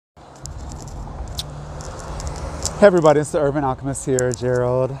Hey everybody, it's the Urban Alchemist here,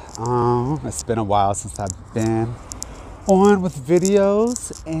 Gerald. It's been a while since I've been on with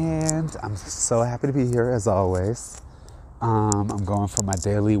videos, and I'm so happy to be here as always. I'm going for my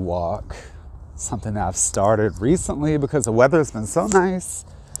daily walk, something that I've started recently because the weather's been so nice,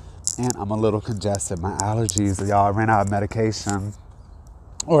 and I'm a little congested. My allergies, y'all, I ran out of medication,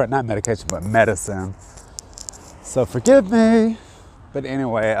 or not medication, but medicine. So forgive me. But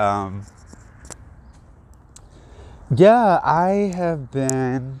anyway, yeah, I have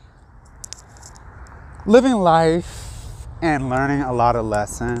been living life and learning a lot of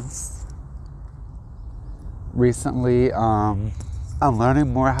lessons. Recently, I'm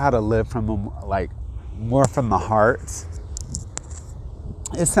learning more how to live more from the heart.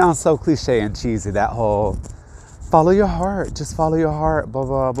 It sounds so cliche and cheesy, that whole follow your heart, just follow your heart, blah,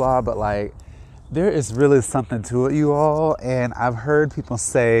 blah, blah. But like, there is really something to it, you all. And I've heard people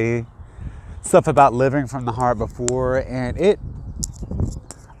say stuff about living from the heart before, and it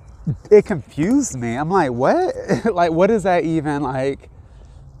confused me. I'm like, what? Like, what is that even? Like,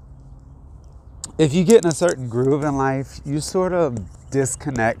 if you get in a certain groove in life, you sort of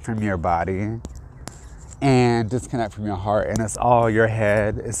disconnect from your body and disconnect from your heart, and it's all your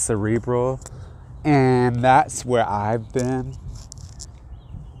head. It's cerebral, and that's where I've been.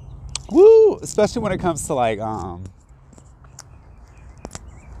 Woo! Especially when it comes to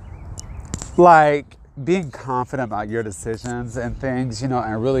like being confident about your decisions and things,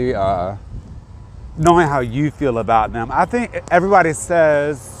 and really knowing how you feel about them. I think everybody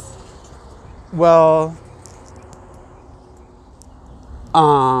says, well,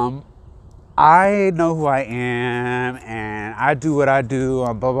 I know who I am and I do what I do,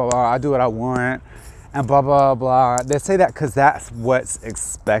 and blah, blah, blah. I do what I want, and blah, blah, blah. They say that because that's what's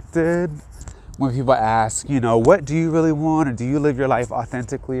expected when people ask, what do you really want, or do you live your life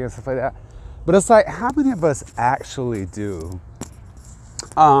authentically, and stuff like that. But it's like, how many of us actually do?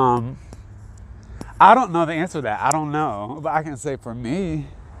 I don't know the answer to that. I don't know. But I can say for me,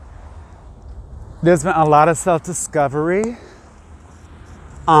 there's been a lot of self-discovery.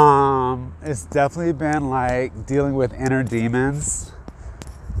 It's definitely been like dealing with inner demons,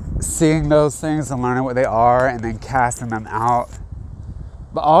 seeing those things and learning what they are and then casting them out.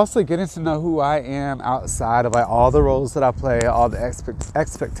 But also getting to know who I am outside of like all the roles that I play, all the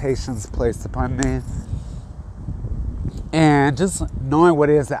expectations placed upon me. And just knowing what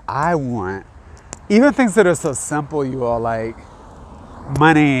it is that I want. Even things that are so simple, you all, like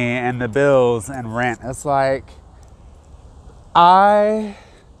money and the bills and rent. It's like, I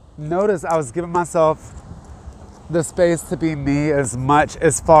noticed I was giving myself the space to be me as much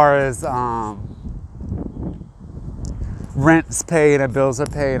as far as rent's paid and bills are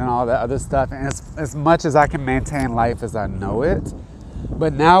paid and all that other stuff, and as much as I can maintain life as I know it.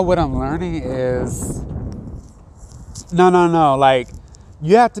 But now what I'm learning is no, like,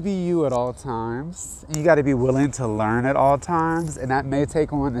 you have to be you at all times, and you got to be willing to learn at all times, and that may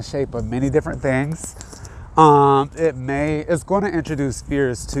take on the shape of many different things. It's going to introduce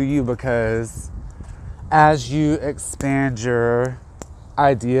fears to you, because as you expand your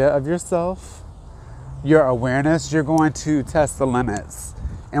idea of yourself, your awareness, you're going to test the limits.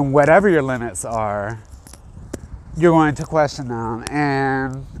 And whatever your limits are, you're going to question them.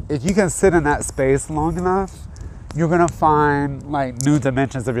 And if you can sit in that space long enough, you're going to find like new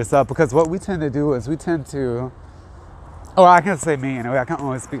dimensions of yourself. Because what we tend to do is I can say me anyway, I can't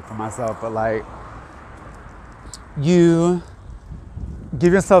always speak for myself, but like, you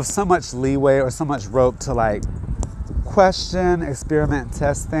give yourself so much leeway or so much rope to like question, experiment,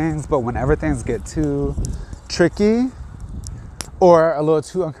 test things, but whenever things get too tricky or a little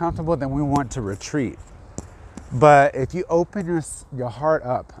too uncomfortable, then we want to retreat. But if you open your heart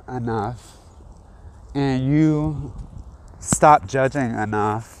up enough and you stop judging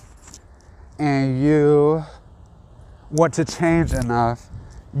enough and you want to change enough,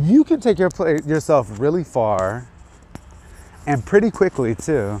 you can take yourself really far, and pretty quickly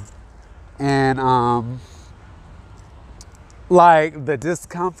too. And like, the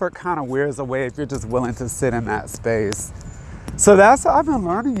discomfort kind of wears away if you're just willing to sit in that space. So that's what I've been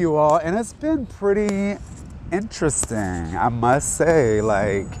learning, you all, and it's been pretty interesting, I must say.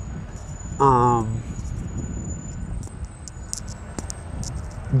 Like,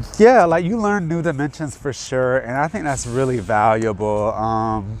 yeah, like, you learn new dimensions for sure, and I think that's really valuable.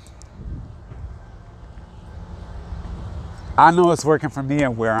 I know it's working for me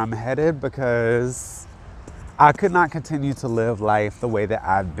and where I'm headed, because I could not continue to live life the way that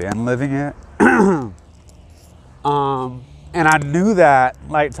I've been living it. And I knew that,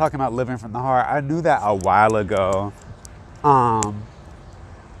 like, talking about living from the heart, I knew that a while ago.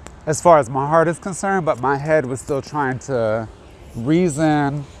 as far as my heart is concerned, but my head was still trying to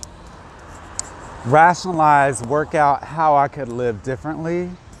reason, rationalize, work out how I could live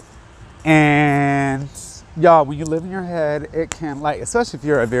differently. And y'all, when you live in your head, it can, like, especially if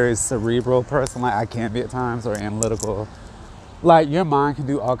you're a very cerebral person, like I can be at times, or analytical, like your mind can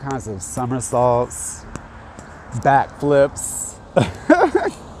do all kinds of somersaults, backflips.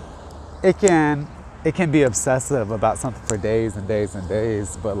 It can be obsessive about something for days and days and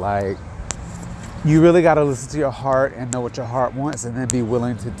days, but like you really got to listen to your heart and know what your heart wants, and then be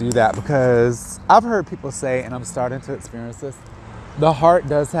willing to do that. Because I've heard people say, and I'm starting to experience this, the heart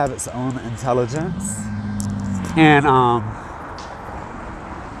does have its own intelligence. And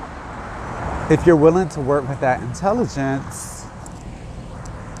if you're willing to work with that intelligence,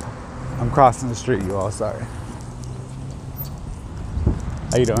 I'm crossing the street, you all, sorry.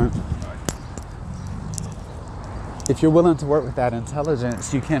 How you doing? If you're willing to work with that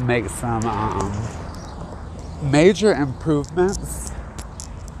intelligence, you can make some major improvements,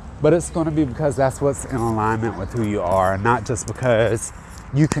 but it's going to be because that's what's in alignment with who you are, not just because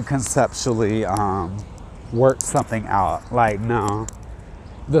you can conceptually work something out. Like, no,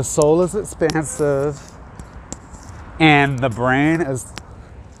 the soul is expansive and the brain is,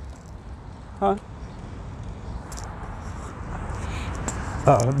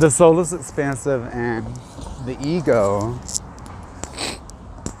 the soul is expansive, and the ego,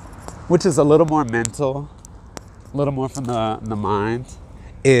 which is a little more mental, a little more from the mind,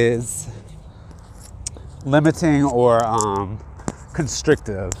 is limiting or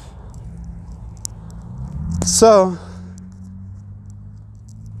constrictive. So,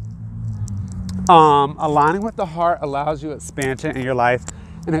 aligning with the heart allows you expansion in your life.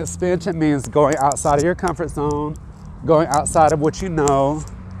 And expansion means going outside of your comfort zone, going outside of what you know.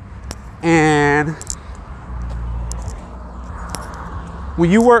 And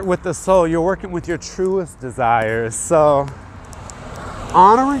when you work with the soul, you're working with your truest desires. So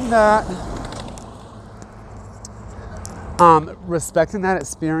honoring that, respecting that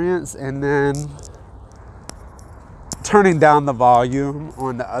experience, and then turning down the volume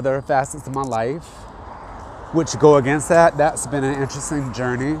on the other facets of my life, which go against that, that's been an interesting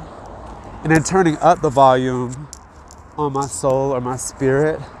journey. And then turning up the volume on my soul or my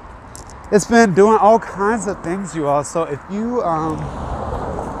spirit, it's been doing all kinds of things, you all. So if you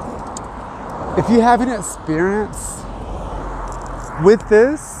have any experience with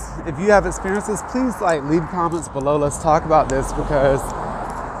this, if you have experiences, please like leave comments below. Let's talk about this, because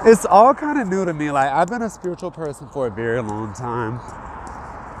it's all kind of new to me. Like, I've been a spiritual person for a very long time,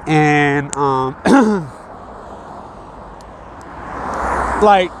 and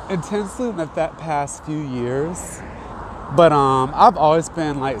like intensely in the past few years. But I've always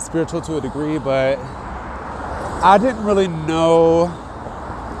been like spiritual to a degree, but I didn't really know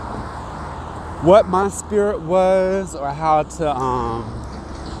what my spirit was or how to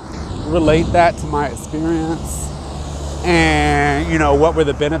relate that to my experience, and you know, what were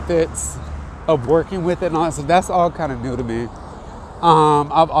the benefits of working with it and all that. So that's all kind of new to me.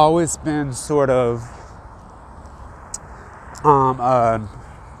 I've always been sort of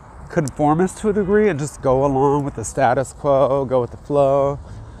conformist to a degree, and just go along with the status quo, go with the flow,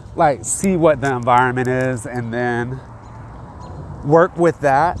 like see what the environment is and then work with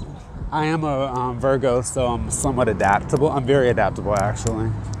that. I am a Virgo, so I'm somewhat adaptable. I'm very adaptable,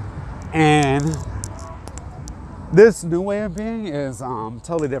 actually. And this new way of being is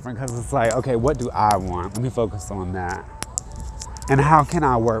totally different, because it's like, okay, what do I want? Let me focus on that. And how can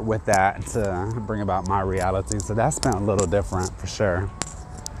I work with that to bring about my reality? So that's been a little different for sure.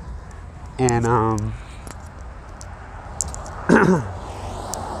 And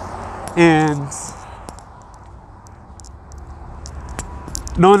and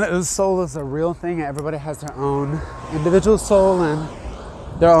knowing that the soul is a real thing, everybody has their own individual soul and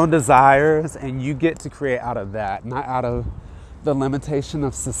their own desires, and you get to create out of that, not out of the limitation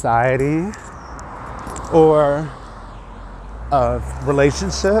of society or of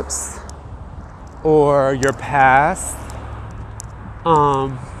relationships or your past.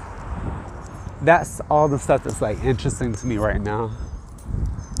 That's all the stuff that's like interesting to me right now.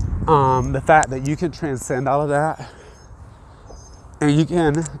 The fact that you can transcend all of that, and you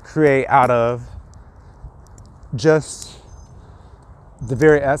can create out of just the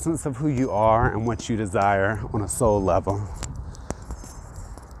very essence of who you are and what you desire on a soul level.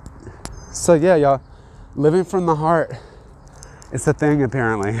 So yeah, y'all, living from the heart, it's a thing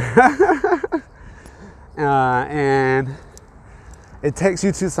apparently. And it takes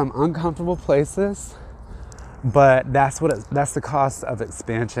you to some uncomfortable places, but that's the cost of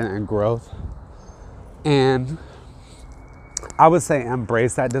expansion and growth. And I would say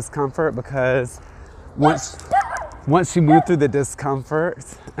embrace that discomfort, because once you move through the discomfort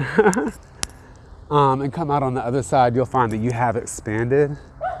and come out on the other side, you'll find that you have expanded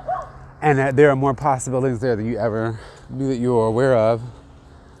and that there are more possibilities there than you ever knew that you were aware of.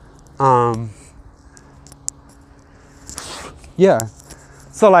 Yeah.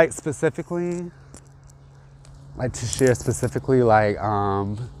 So like specifically, like to share specifically, like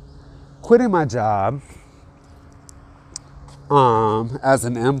quitting my job as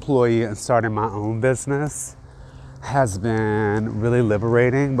an employee and starting my own business has been really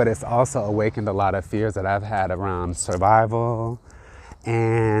liberating, but it's also awakened a lot of fears that I've had around survival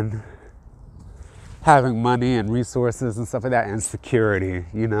and having money and resources and stuff like that, and security,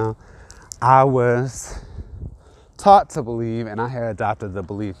 you know. I was taught to believe, and I had adopted the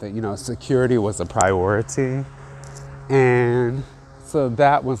belief that, you know, security was a priority. And so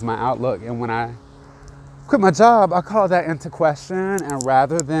that was my outlook. And when I quit my job, I called that into question, and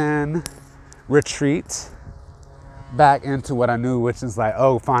rather than retreat back into what I knew, which is like,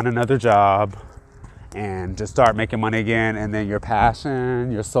 oh, find another job and just start making money again, and then your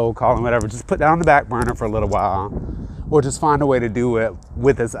passion, your soul calling, whatever, just put that on the back burner for a little while, or just find a way to do it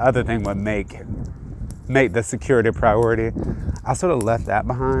with this other thing, but make the security a priority. I sort of left that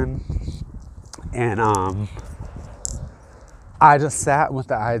behind, and I just sat with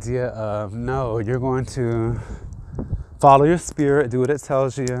the idea of, no, you're going to follow your spirit, do what it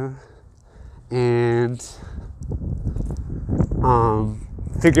tells you, and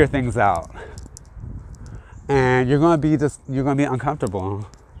figure things out. And you're gonna be uncomfortable.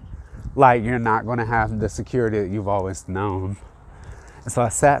 Like, you're not gonna have the security that you've always known. And so I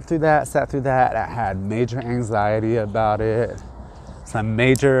sat through that. I had major anxiety about it. It's a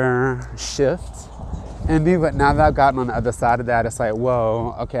major shift in me, but now that I've gotten on the other side of that, it's like,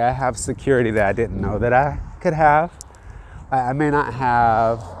 whoa, okay, I have security that I didn't know that I could have. I may not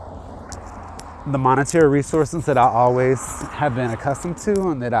have the monetary resources that I always have been accustomed to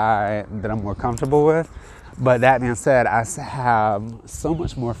and that I'm more comfortable with. But that being said, I have so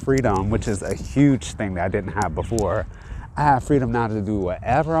much more freedom, which is a huge thing that I didn't have before. I have freedom now to do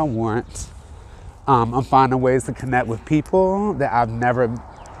whatever I want. I'm finding ways to connect with people that I have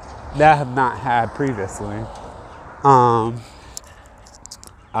not had previously. I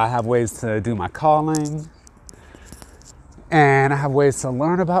have ways to do my calling, and I have ways to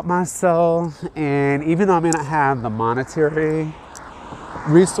learn about myself. And even though I may not have the monetary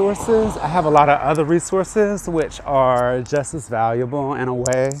resources, I have a lot of other resources which are just as valuable in a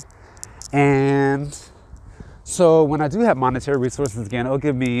way. And so when I do have monetary resources again, it'll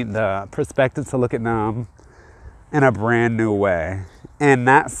give me the perspective to look at them in a brand new way. And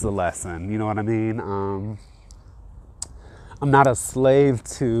that's the lesson, you know what I mean? I'm not a slave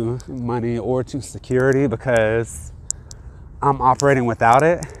to money or to security, because I'm operating without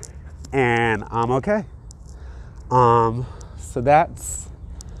it and I'm okay. So that's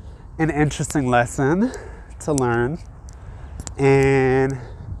an interesting lesson to learn. And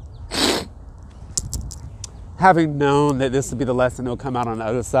having known that this would be the lesson that will come out on the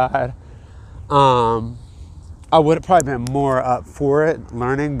other side, I would have probably been more up for it,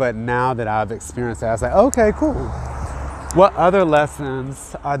 learning, but now that I've experienced it, I was like, okay, cool. What other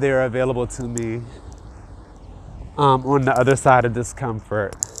lessons are there available to me on the other side of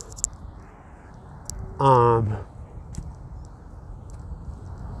discomfort?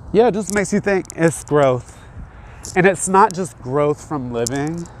 Yeah, it just makes you think. It's growth. And it's not just growth from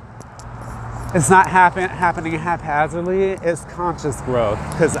living. It's not happening haphazardly. It's conscious growth,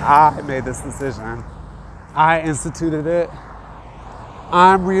 because I made this decision. I instituted it.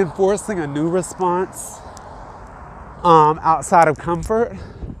 I'm reinforcing a new response outside of comfort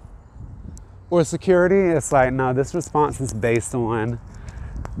or security. It's like, no, this response is based on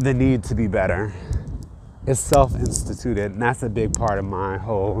the need to be better. It's self-instituted, and that's a big part of my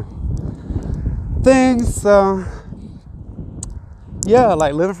whole thing. So yeah,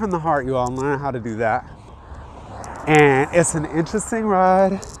 like living from the heart, you all learn how to do that. And it's an interesting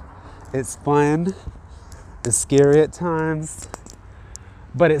ride. It's fun. It's scary at times,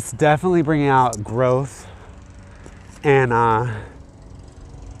 but it's definitely bringing out growth and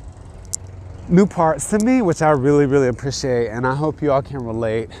new parts to me, which I really, really appreciate. And I hope you all can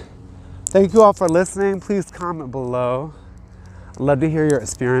relate. Thank you all for listening. Please comment below. I'd love to hear your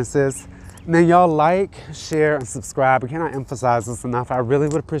experiences. And then y'all like, share, and subscribe. I cannot emphasize this enough. I really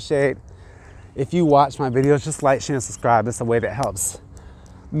would appreciate if you watch my videos. Just like, share, and subscribe. It's a way that helps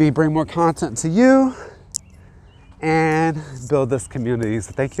me bring more content to you and build this community.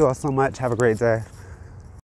 So thank you all so much. Have a great day.